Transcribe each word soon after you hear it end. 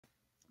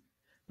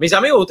Mis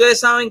amigos, ustedes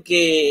saben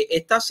que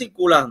está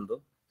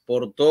circulando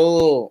por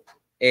todo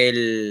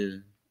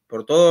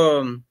por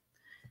todos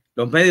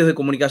los medios de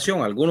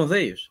comunicación, algunos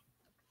de ellos,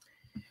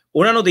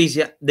 una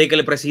noticia de que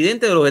el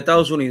presidente de los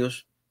Estados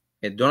Unidos,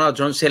 Donald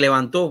Trump, se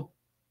levantó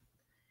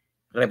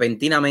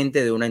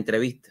repentinamente de una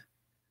entrevista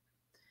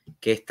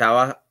que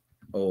estaba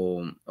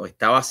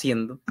estaba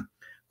haciendo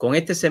con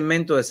este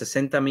segmento de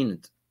 60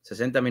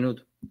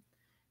 minutos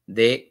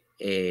de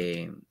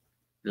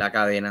la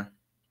cadena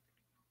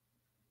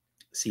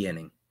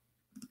CNN.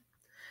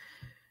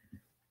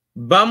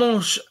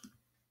 Vamos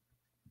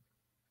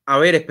a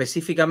ver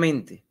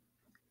específicamente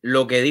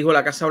lo que dijo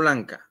la Casa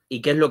Blanca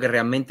y qué es lo que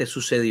realmente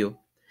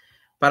sucedió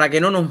para que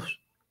no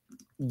nos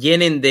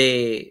llenen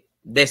de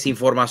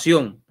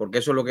desinformación, porque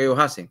eso es lo que ellos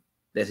hacen,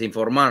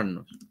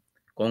 desinformarnos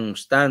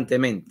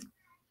constantemente.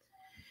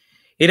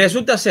 Y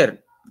resulta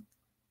ser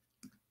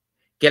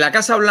que la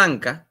Casa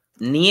Blanca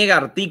niega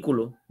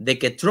artículo de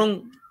que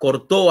Trump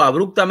cortó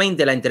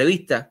abruptamente la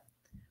entrevista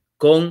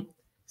con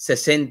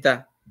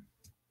 60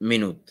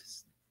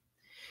 minutos.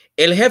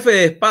 El jefe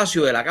de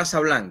espacio de la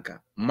Casa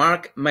Blanca,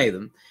 Mark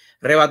Meadows,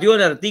 rebatió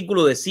el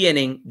artículo de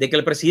CNN de que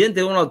el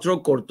presidente Donald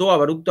Trump cortó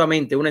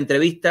abruptamente una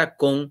entrevista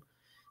con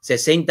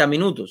 60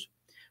 minutos,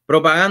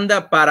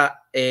 propaganda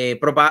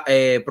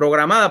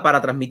programada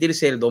para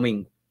transmitirse el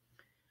domingo.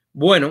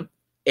 Bueno,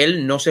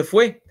 él no se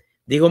fue,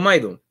 dijo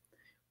Meadows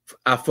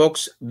a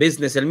Fox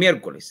Business el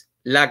miércoles.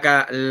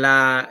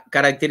 La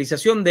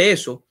caracterización de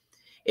eso,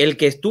 el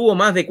que estuvo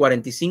más de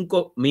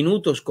 45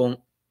 minutos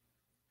con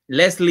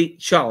Leslie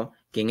Shaw,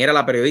 quien era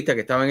la periodista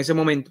que estaba en ese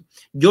momento.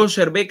 Yo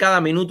observé cada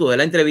minuto de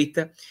la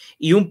entrevista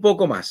y un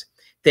poco más.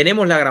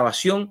 Tenemos la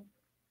grabación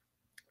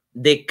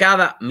de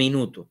cada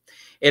minuto.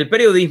 El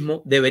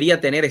periodismo debería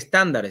tener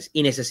estándares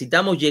y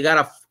necesitamos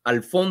llegar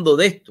al fondo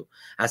de esto.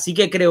 Así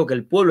que creo que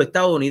el pueblo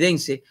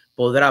estadounidense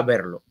podrá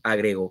verlo,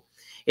 agregó.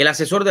 El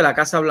asesor de la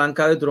Casa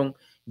Blanca de Trump,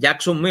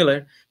 Jackson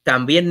Miller,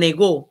 también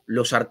negó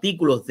los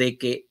artículos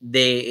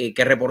que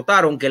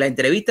reportaron que la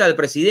entrevista del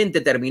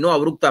presidente terminó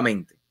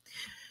abruptamente.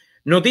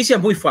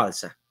 Noticias muy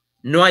falsas.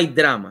 No hay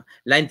drama.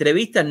 La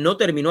entrevista no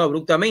terminó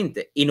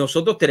abruptamente y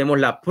nosotros tenemos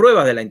las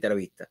pruebas de la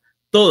entrevista.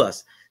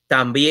 Todas.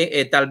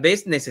 También tal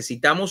vez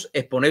necesitamos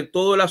exponer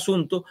todo el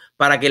asunto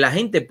para que la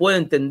gente pueda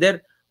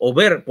entender o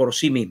ver por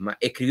sí misma,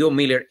 escribió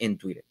Miller en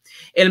Twitter.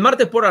 El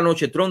martes por la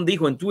noche, Trump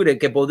dijo en Twitter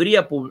que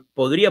podría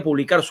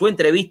publicar su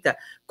entrevista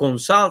con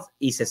Salt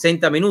y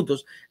 60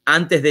 minutos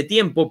antes de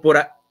tiempo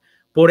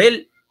por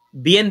el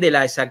bien de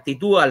la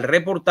exactitud al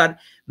reportar.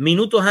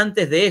 Minutos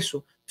antes de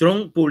eso,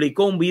 Trump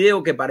publicó un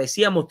video que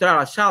parecía mostrar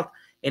a Salt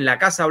en la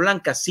Casa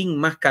Blanca sin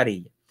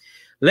mascarilla.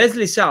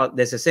 Leslie Salt,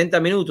 de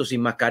 60 minutos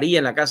sin mascarilla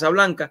en la Casa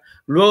Blanca,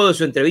 luego de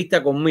su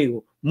entrevista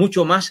conmigo,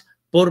 mucho más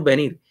por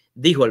venir,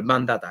 dijo el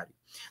mandatario.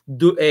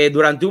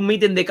 Durante un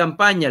mitin de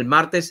campaña el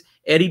martes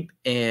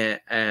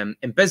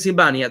en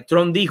Pensilvania,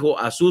 Trump dijo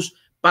a sus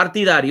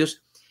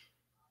partidarios: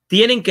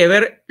 tienen que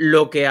ver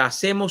lo que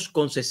hacemos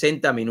con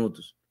 60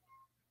 minutos.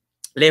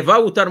 Les va a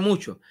gustar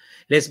mucho,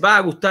 les va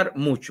a gustar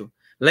mucho.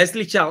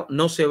 Leslie Shaw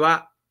no se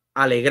va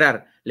a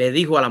alegrar, le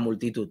dijo a la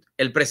multitud.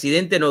 El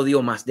presidente no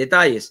dio más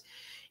detalles.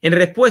 En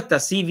respuesta,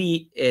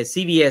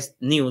 CBS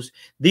News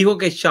dijo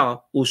que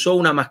Shaw usó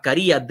una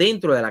mascarilla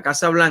dentro de la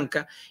Casa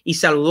Blanca y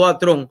saludó a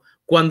Trump.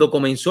 Cuando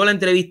comenzó la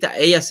entrevista,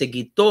 ella se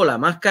quitó la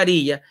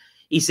mascarilla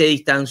y se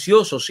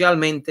distanció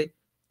socialmente,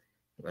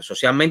 no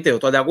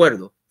estoy de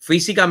acuerdo,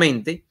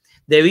 físicamente,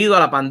 debido a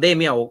la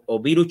pandemia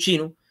o virus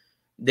chino,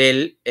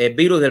 del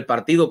virus del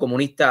Partido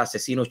Comunista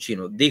Asesino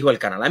Chino, dijo el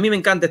canal. A mí me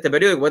encanta este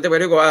periódico,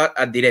 va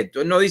al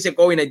directo. Él no dice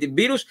COVID-19,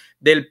 virus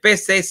del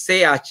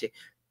PCCH,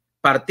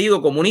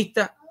 Partido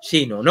Comunista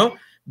Chino, ¿no?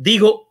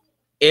 Dijo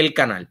el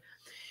canal.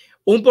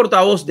 Un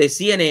portavoz de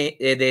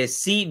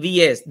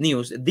CBS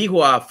News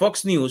dijo a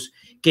Fox News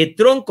que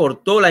Trump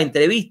cortó la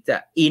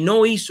entrevista y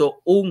no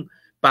hizo un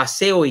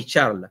paseo y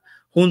charla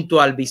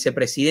junto al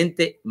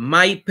vicepresidente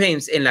Mike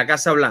Pence en la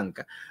Casa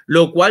Blanca,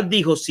 lo cual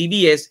dijo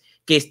CBS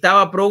que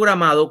estaba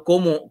programado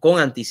con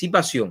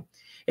anticipación.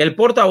 El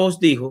portavoz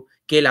dijo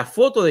que la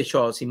foto de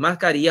Shaw sin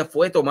mascarilla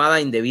fue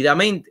tomada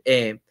inmediatamente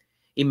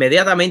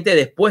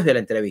después de la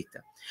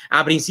entrevista.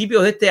 A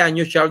principios de este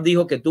año, Shaw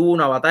dijo que tuvo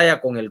una batalla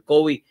con el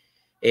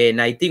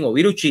COVID-19 o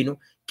virus chino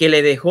que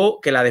la dejó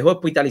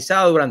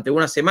hospitalizada durante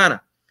una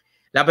semana.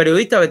 La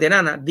periodista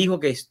veterana dijo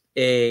que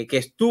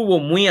estuvo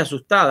muy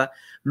asustada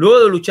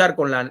luego de luchar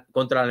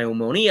contra la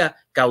neumonía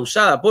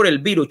causada por el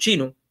virus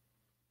chino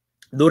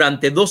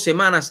durante 2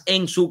 semanas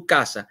en su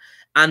casa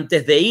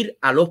antes de ir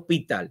al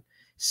hospital,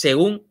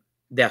 según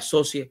The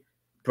Associated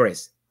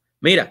Press.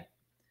 Mira,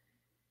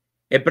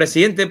 el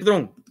presidente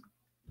Trump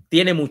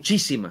tiene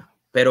muchísima,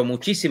 pero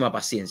muchísima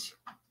paciencia.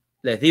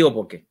 Les digo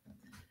por qué.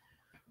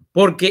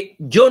 Porque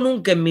yo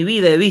nunca en mi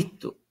vida he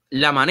visto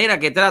la manera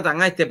que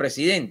tratan a este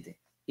presidente.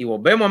 Y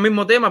volvemos al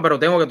mismo tema, pero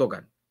tengo que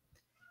tocar.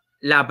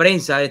 La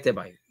prensa de este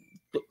país.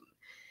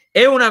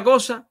 Es una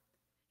cosa,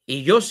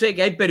 y yo sé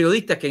que hay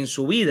periodistas que en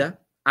su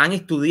vida han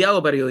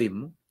estudiado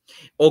periodismo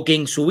o que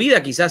en su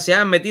vida quizás se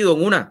han metido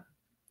en una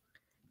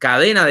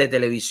cadena de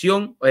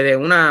televisión o de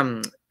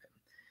una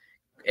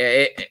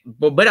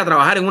volver a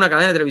trabajar en una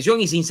cadena de televisión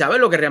y sin saber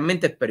lo que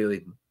realmente es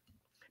periodismo.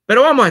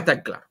 Pero vamos a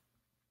estar claros.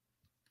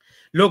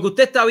 Lo que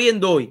usted está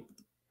viendo hoy,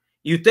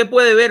 y usted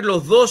puede ver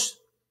los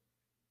dos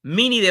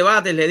mini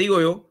debates, le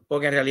digo yo,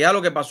 porque en realidad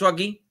lo que pasó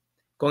aquí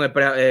con el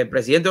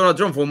presidente Donald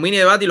Trump fue un mini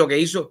debate y lo que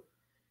hizo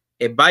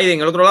Biden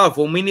en el otro lado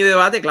fue un mini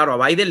debate. Claro,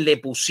 a Biden le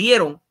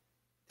pusieron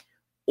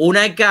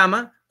una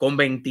cama con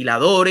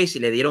ventiladores y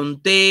le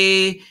dieron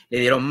té, le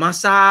dieron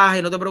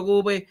masaje, no te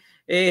preocupes,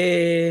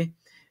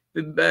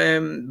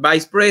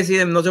 Vice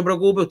President, no se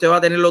preocupe, usted va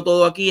a tenerlo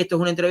todo aquí, esto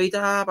es una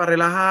entrevista para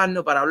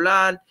relajarnos, para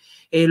hablar,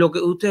 lo que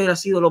usted ha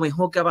sido lo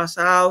mejor que ha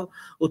pasado,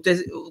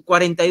 usted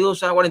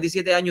 42 a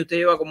 47 años, usted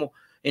lleva como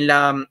en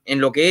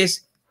lo que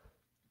es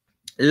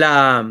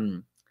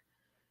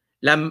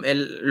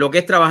lo que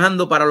es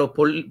trabajando para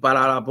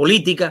la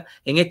política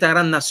en esta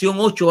gran nación,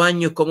 8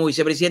 años como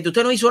vicepresidente.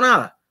 Usted no hizo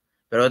nada,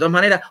 pero de todas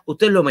maneras,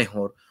 usted es lo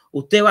mejor.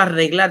 Usted va a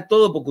arreglar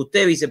todo porque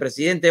usted,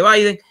 vicepresidente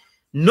Biden,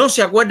 no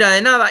se acuerda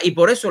de nada y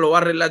por eso lo va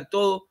a arreglar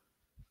todo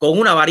con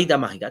una varita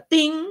mágica.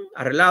 ¡Ting!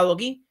 Arreglado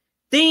aquí.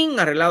 ¡Ting!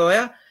 Arreglado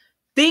allá.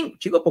 ¡Ting!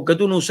 Chicos, ¿por qué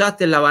tú no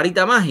usaste la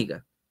varita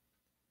mágica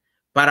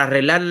para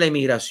arreglar la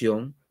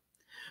inmigración?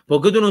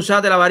 ¿Por qué tú no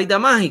usaste la varita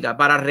mágica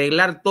para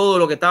arreglar todo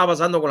lo que estaba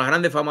pasando con las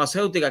grandes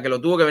farmacéuticas que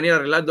lo tuvo que venir a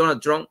arreglar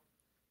Donald Trump?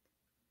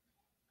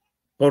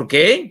 ¿Por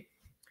qué?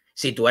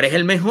 Si tú eres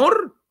el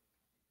mejor,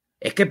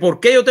 es que ¿por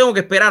qué yo tengo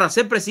que esperar a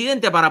ser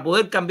presidente para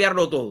poder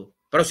cambiarlo todo?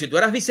 Pero si tú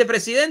eras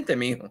vicepresidente,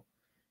 mijo.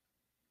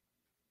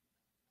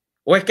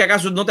 ¿O es que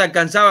acaso no te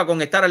alcanzaba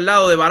con estar al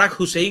lado de Barack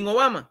Hussein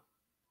Obama?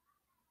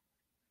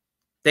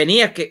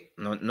 Tenías que...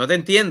 No te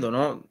entiendo,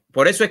 ¿no?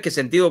 Por eso es que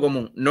sentido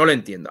común, no lo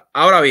entiendo.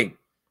 Ahora bien,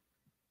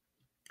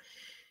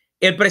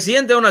 el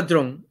presidente Donald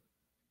Trump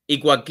y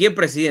cualquier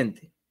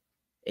presidente,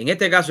 en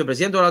este caso el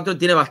presidente Donald Trump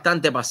tiene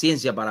bastante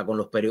paciencia para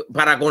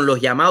con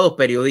los llamados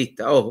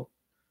periodistas, ojo,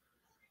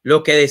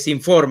 los que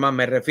desinforman,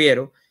 me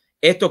refiero,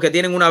 estos que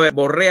tienen una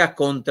verborrea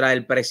contra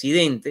el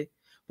presidente,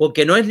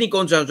 porque no es ni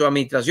contra su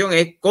administración,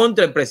 es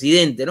contra el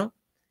presidente, ¿no?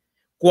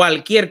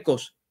 Cualquier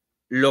cosa,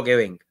 lo que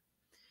venga.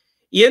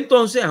 Y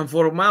entonces han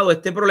formado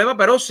este problema,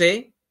 pero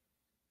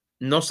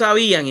no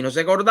sabían y no se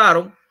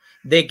acordaron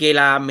de que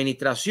la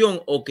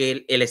administración o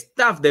que el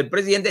staff del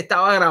presidente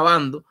estaba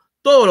grabando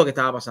todo lo que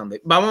estaba pasando.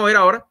 Vamos a ver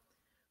ahora,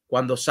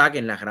 cuando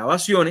saquen las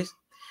grabaciones,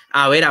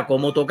 a ver a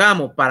cómo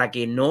tocamos para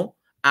que no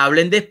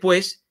hablen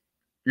después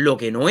lo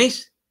que no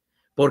es.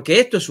 Porque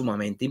esto es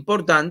sumamente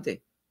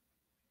importante,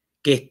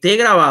 que esté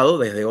grabado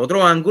desde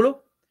otro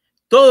ángulo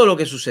todo lo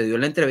que sucedió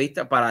en la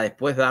entrevista para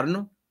después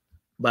darnos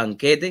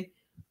banquete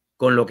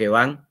con lo que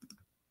van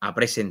a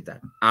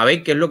presentar. A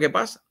ver qué es lo que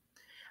pasa,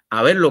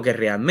 a ver lo que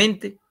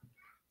realmente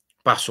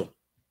pasó.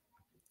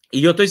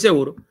 Y yo estoy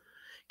seguro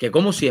que,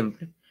 como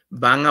siempre,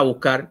 van a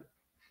buscar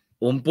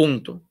un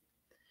punto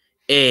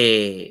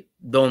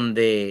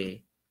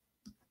donde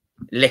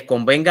les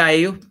convenga a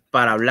ellos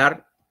para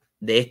hablar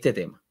de este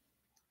tema,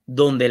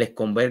 donde les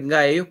convenga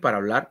a ellos para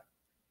hablar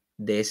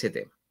de ese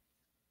tema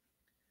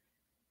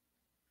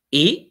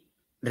y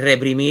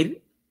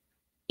reprimir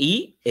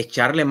y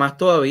echarle más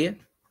todavía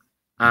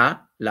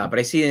a la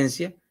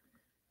presidencia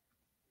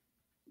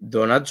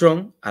Donald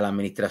Trump, a la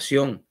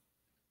administración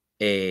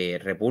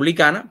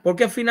republicana,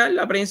 porque al final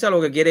la prensa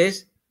lo que quiere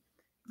es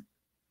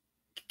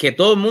que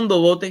todo el mundo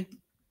vote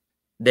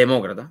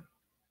demócrata.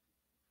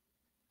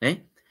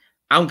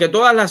 Aunque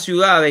todas las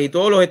ciudades y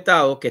todos los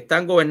estados que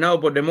están gobernados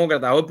por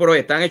demócratas hoy por hoy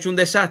están hechos un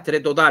desastre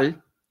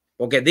total,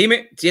 porque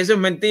dime si eso es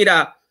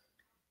mentira,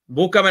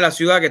 búscame la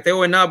ciudad que esté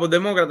gobernada por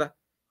demócratas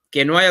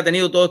que no haya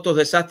tenido todos estos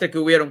desastres que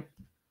hubieron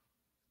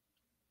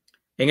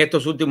en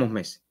estos últimos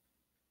meses.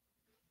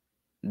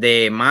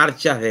 De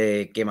marchas,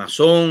 de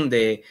quemazón,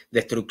 de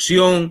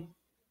destrucción.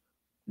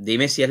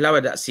 Dime si es la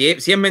verdad. Si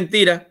es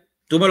mentira,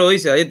 tú me lo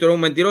dices, David, tú eres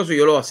un mentiroso y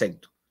yo lo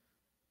acepto.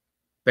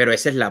 Pero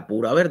esa es la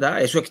pura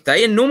verdad. Eso está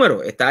ahí en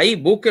número, está ahí,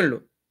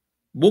 búsquenlo.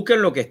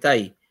 Búsquenlo que está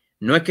ahí.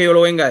 No es que yo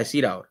lo venga a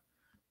decir ahora.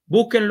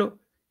 Búsquenlo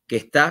que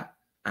está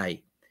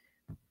ahí.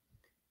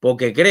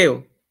 Porque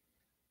creo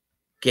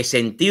que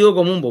sentido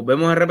común,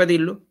 volvemos a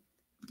repetirlo,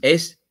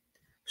 es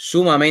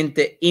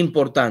sumamente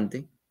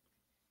importante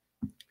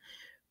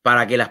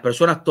para que las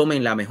personas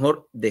tomen la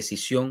mejor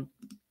decisión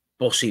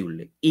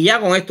posible. Y ya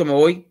con esto me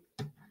voy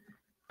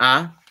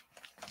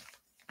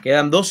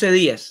quedan 12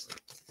 días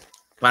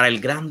para el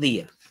gran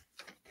día.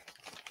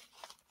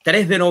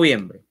 3 de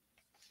noviembre.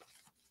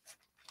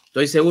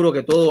 Estoy seguro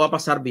que todo va a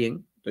pasar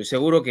bien. Estoy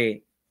seguro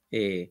que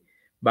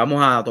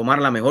vamos a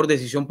tomar la mejor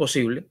decisión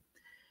posible.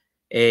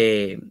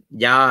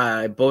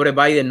 Ya el pobre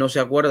Biden no se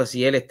acuerda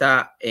si él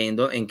está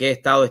en qué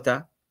estado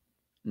está.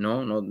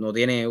 No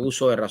tiene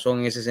uso de razón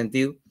en ese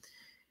sentido.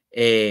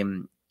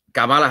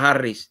 Kamala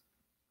Harris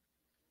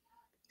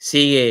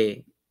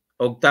sigue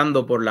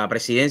optando por la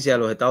presidencia de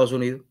los Estados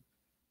Unidos,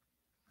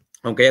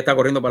 aunque ella está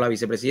corriendo para la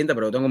vicepresidenta,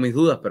 pero yo tengo mis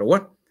dudas. Pero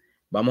bueno,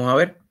 vamos a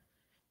ver.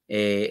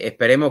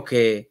 Esperemos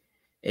que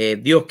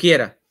Dios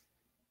quiera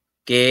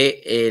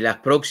que las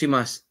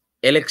próximas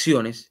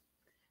elecciones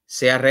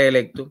sea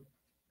reelecto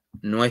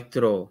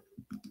nuestro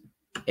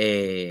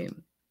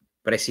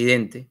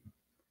presidente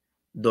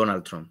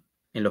Donald Trump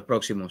en los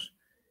próximos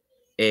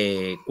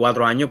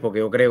 4 años, porque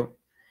yo creo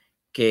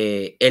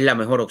que es la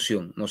mejor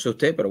opción. No sé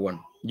usted, pero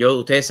bueno,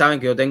 ustedes saben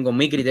que yo tengo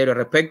mi criterio al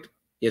respecto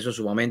y eso es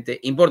sumamente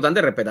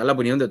importante, respetar la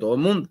opinión de todo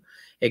el mundo.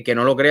 El que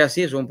no lo crea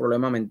así, eso es un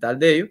problema mental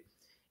de ellos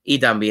y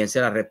también se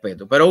la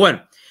respeto. Pero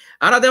bueno,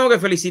 ahora tengo que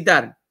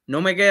felicitar,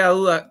 no me queda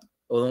duda,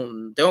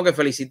 tengo que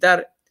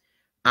felicitar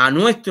a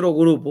nuestro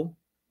grupo,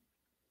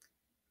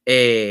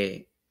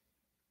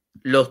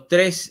 los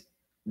 3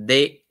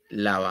 de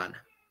La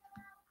Habana.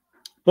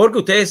 Porque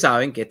ustedes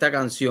saben que esta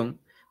canción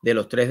de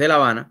los 3 de La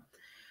Habana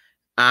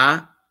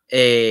ha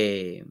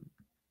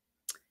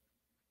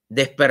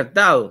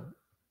despertado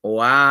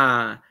o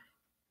ha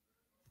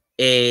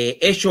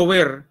hecho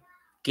ver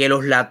que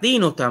los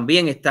latinos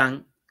también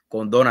están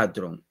con Donald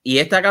Trump. Y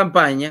esta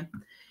campaña,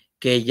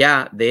 que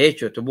ya de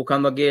hecho estoy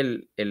buscando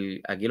aquí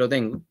aquí lo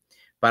tengo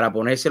para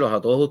ponérselos a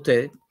todos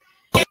ustedes.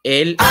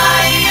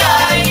 A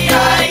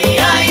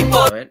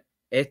ver,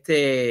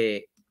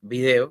 este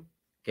video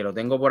que lo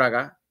tengo por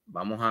acá,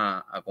 vamos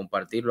a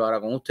compartirlo ahora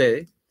con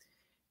ustedes.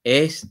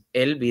 Es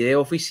el video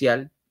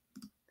oficial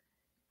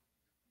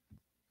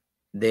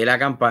de la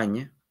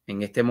campaña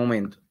en este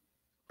momento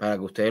para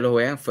que ustedes lo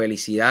vean.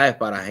 Felicidades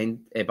para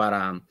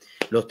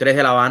los 3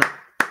 de La Habana.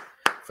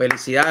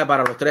 Felicidades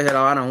para los 3 de La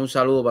Habana. Un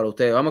saludo para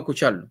ustedes. Vamos a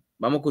escucharlo.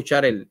 Vamos a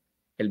escuchar el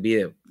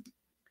video.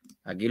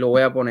 Aquí lo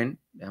voy a poner.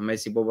 Déjame ver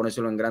si puedo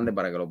ponérselo en grande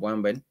para que lo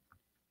puedan ver.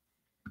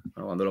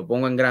 Bueno, cuando lo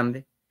pongo en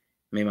grande,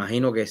 me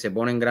imagino que se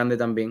pone en grande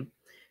también.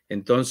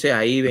 Entonces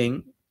ahí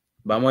ven.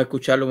 Vamos a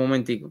escucharlo un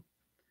momentico.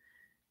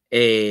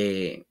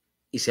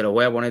 Y se lo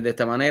voy a poner de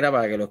esta manera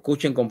para que lo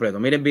escuchen completo.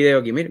 Miren el video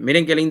aquí.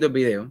 Miren qué lindo el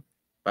video.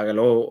 Para que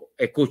lo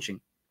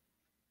escuchen.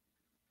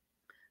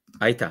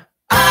 Ahí está.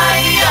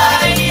 Ay,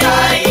 ay,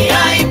 ay,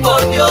 ay,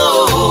 por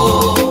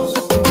Dios,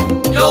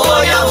 yo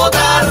voy a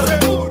votar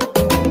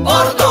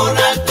por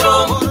Donald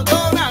Trump.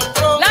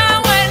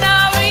 La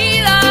buena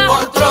vida,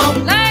 por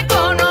Trump. La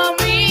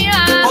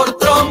economía, por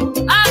Trump.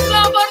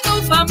 Hazlo por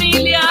tu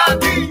familia,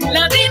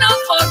 latinos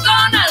por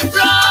Donald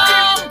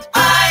Trump.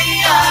 Ay,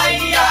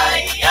 ay,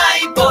 ay,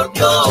 ay, por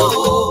Dios,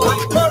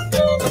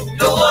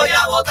 yo voy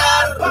a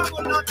votar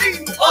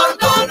por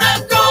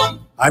Donald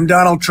Trump. I'm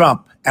Donald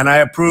Trump, and I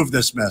approve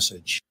this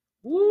message.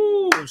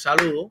 Un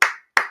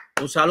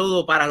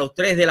saludo para los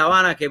 3 de La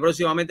Habana, que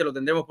próximamente lo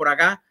tendremos por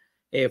acá.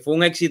 Fue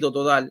un éxito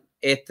total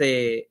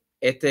este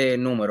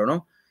número,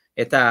 ¿no?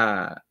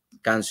 Esta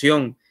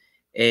canción,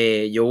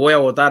 yo voy a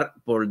votar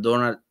por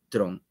Donald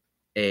Trump.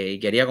 Y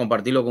quería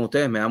compartirlo con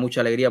ustedes. Me da mucha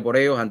alegría por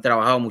ellos. Han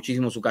trabajado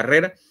muchísimo su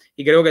carrera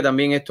y creo que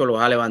también esto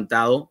los ha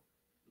levantado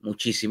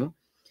muchísimo.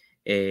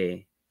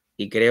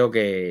 Y creo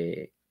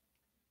que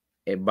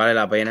vale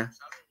la pena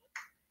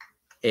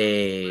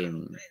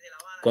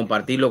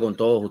compartirlo con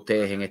todos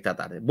ustedes en esta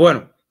tarde.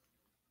 Bueno,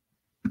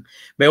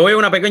 me voy a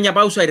una pequeña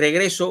pausa y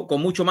regreso con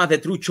mucho más de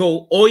True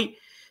Show. Hoy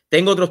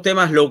tengo otros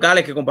temas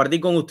locales que compartir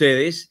con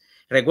ustedes.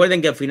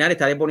 Recuerden que al final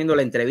estaré poniendo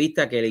la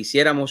entrevista que le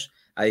hiciéramos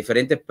a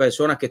diferentes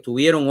personas que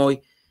estuvieron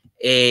hoy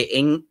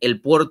en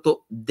el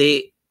puerto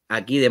de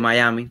aquí de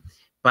Miami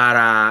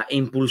para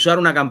impulsar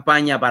una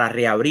campaña para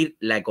reabrir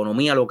la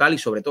economía local y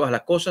sobre todas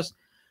las cosas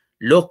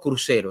los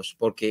cruceros,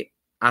 porque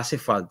hace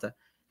falta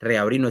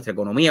reabrir nuestra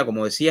economía,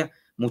 como decía,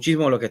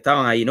 muchísimos de los que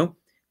estaban ahí, ¿no?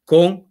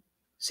 Con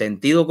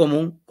sentido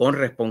común, con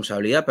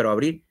responsabilidad, pero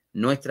abrir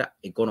nuestra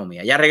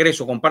economía. Ya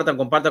regreso, compartan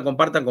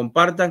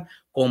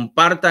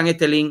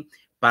este link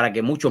para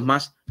que muchos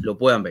más lo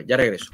puedan ver. Ya regreso.